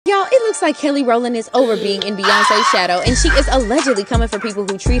looks like Kelly Rowland is over being in Beyonce's shadow, and she is allegedly coming for people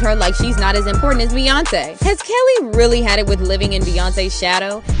who treat her like she's not as important as Beyonce. Has Kelly really had it with living in Beyonce's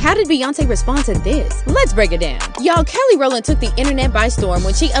shadow? How did Beyonce respond to this? Let's break it down. Y'all, Kelly Rowland took the internet by storm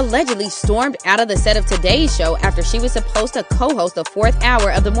when she allegedly stormed out of the set of Today's Show after she was supposed to co-host the 4th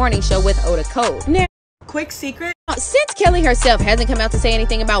hour of the morning show with Oda Code. Now, quick secret. Since Kelly herself hasn't come out to say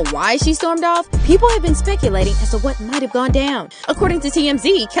anything about why she stormed off, people have been speculating as to what might have gone down. According to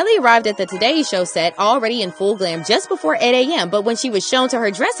TMZ, Kelly arrived at the Today Show set already in full glam just before 8 a.m., but when she was shown to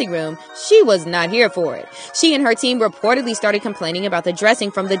her dressing room, she was not here for it. She and her team reportedly started complaining about the dressing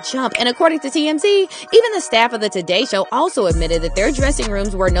from the jump, and according to TMZ, even the staff of the Today Show also admitted that their dressing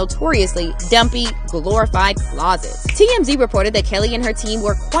rooms were notoriously dumpy, glorified closets. TMZ reported that Kelly and her team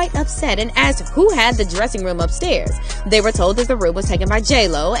were quite upset and asked who had the dressing room upstairs. They were told that the room was taken by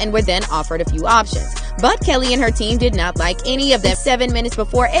J-Lo and were then offered a few options. But Kelly and her team did not like any of them. 7 minutes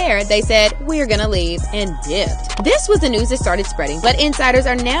before air, they said, "We're gonna leave," and dipped. This was the news that started spreading, but insiders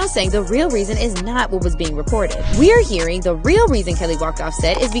are now saying the real reason is not what was being reported. We're hearing the real reason Kelly walked off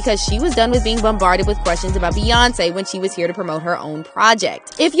set is because she was done with being bombarded with questions about Beyonce when she was here to promote her own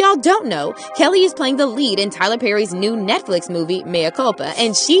project. If y'all don't know, Kelly is playing the lead in Tyler Perry's new Netflix movie, Mea Culpa,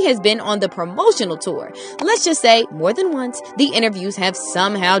 and she has been on the promotional tour. Let's just say, more than once, the interviews have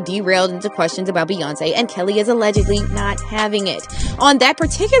somehow derailed into questions about Beyonce, and Kelly is allegedly not having it. On that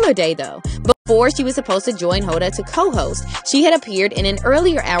particular day, though, before she was supposed to join Hoda to co-host, she had appeared in an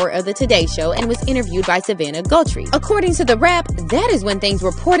earlier hour of the Today Show and was interviewed by Savannah Guthrie. According to The Wrap, that is when things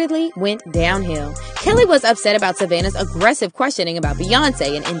reportedly went downhill. Kelly was upset about Savannah's aggressive questioning about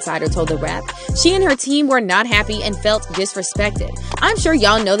Beyonce, an insider told The Wrap. She and her team were not happy and felt disrespected. I'm sure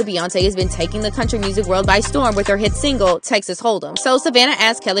y'all know that Beyonce has been taking the country music world by storm with her hit single, Texas Hold'em, so Savannah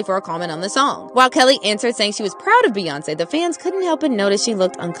asked Kelly for a comment on the song. While Kelly answered saying she was proud of Beyonce, the fans couldn't help but notice she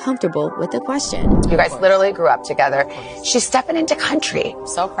looked uncomfortable with the question. You guys literally grew up together. She's stepping into country.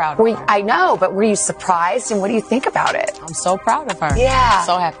 So proud of her. I know, but were you surprised, and what do you think about it? I'm so proud of her. Yeah.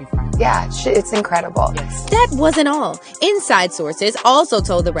 So happy for her. Yeah, it's incredible. Yes. That wasn't all. Inside sources also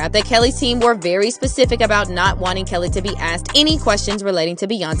told The Wrap that Kelly's team were very specific about not wanting Kelly to be asked any questions relating to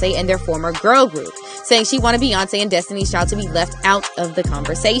Beyonce and their former girl group, saying she wanted Beyonce and Destiny's Child to be left out of the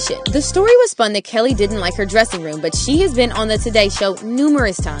conversation. The story was spun that Kelly didn't like her dressing room, but she has been on the Today Show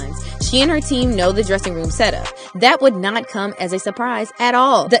numerous times. She and her team know the dressing room setup. That would not come as a surprise at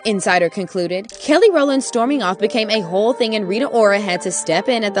all, the insider concluded. Kelly Rowland storming off became a whole thing, and Rita Ora had to step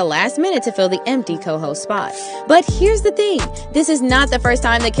in at the last minute to fill the empty co-host spot. But here's the thing. This is not the first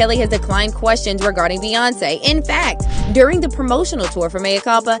time that Kelly has declined questions regarding Beyonce. In fact, during the promotional tour for Mea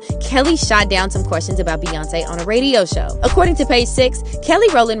Culpa, Kelly shot down some questions about Beyonce on a radio show. According to Page 6, Kelly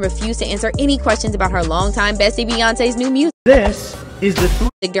Rowland refused to answer any questions about her longtime bestie Beyonce's new music. This is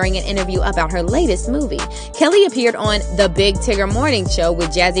the during an interview about her latest movie. Kelly appeared on The Big Tigger Morning Show with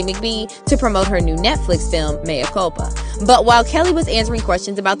Jazzy McBee to promote her new Netflix film, Mea Culpa. But while Kelly was answering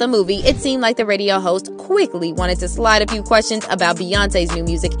questions about the movie, it seemed like the radio host quickly wanted to slide a few questions about Beyonce's new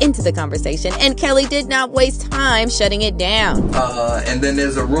music into the conversation, and Kelly did not waste time shutting it down. And then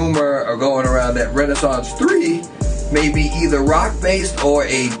there's a rumor going around that Renaissance 3 may be either rock-based or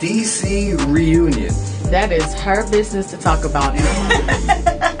a DC reunion. That is her business to talk about.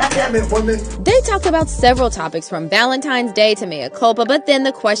 Damn it, woman. They talked about several topics from Valentine's Day to Mea Culpa, but then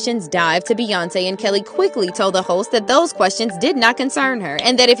the questions dived to Beyonce, and Kelly quickly told the host that those questions did not concern her,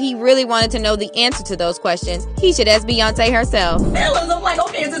 and that if he really wanted to know the answer to those questions, he should ask Beyonce herself. fellas, I'm like,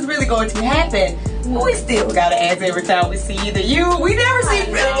 okay, is this really going to happen? We still gotta ask every time we see either you. We never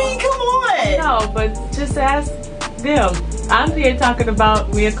see really. Come on. No, but just ask them. I'm here talking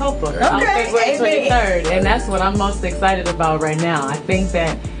about Mea Culpa on February 23rd, and that's what I'm most excited about right now. I think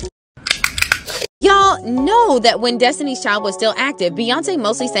that Y'all know that when Destiny's Child was still active, Beyonce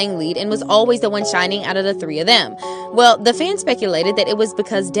mostly sang lead and was always the one shining out of the three of them. Well, the fans speculated that it was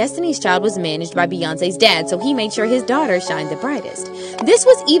because Destiny's Child was managed by Beyonce's dad, so he made sure his daughter shined the brightest. This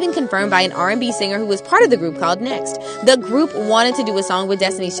was even confirmed by an R&B singer who was part of the group called Next. The group wanted to do a song with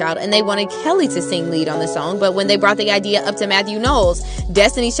Destiny's Child, and they wanted Kelly to sing lead on the song, but when they brought the idea up to Matthew Knowles,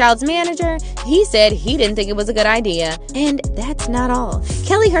 Destiny's Child's manager, he said he didn't think it was a good idea. And that's not all.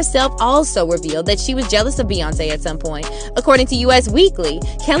 Kelly herself also revealed that she was jealous of Beyonce at some point. According to US Weekly,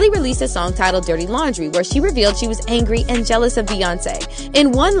 Kelly released a song titled Dirty Laundry, where she revealed she was angry and jealous of Beyonce.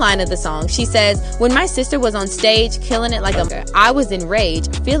 In one line of the song, she says, "When my sister was on stage killing it like a motherfucker, I was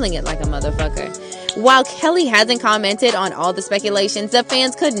enraged, feeling it like a motherfucker." While Kelly hasn't commented on all the speculations, the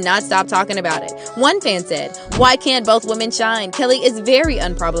fans could not stop talking about it. One fan said, "Why can't both women shine? Kelly is very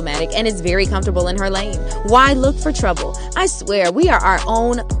unproblematic and is very comfortable in her lane. Why look for trouble? I swear, we are our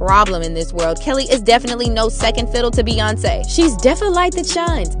own problem in this world. Kelly is definitely no second fiddle to Beyonce. She's definitely a light that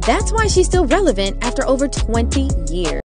shines. That's why she's still relevant after over 20 years."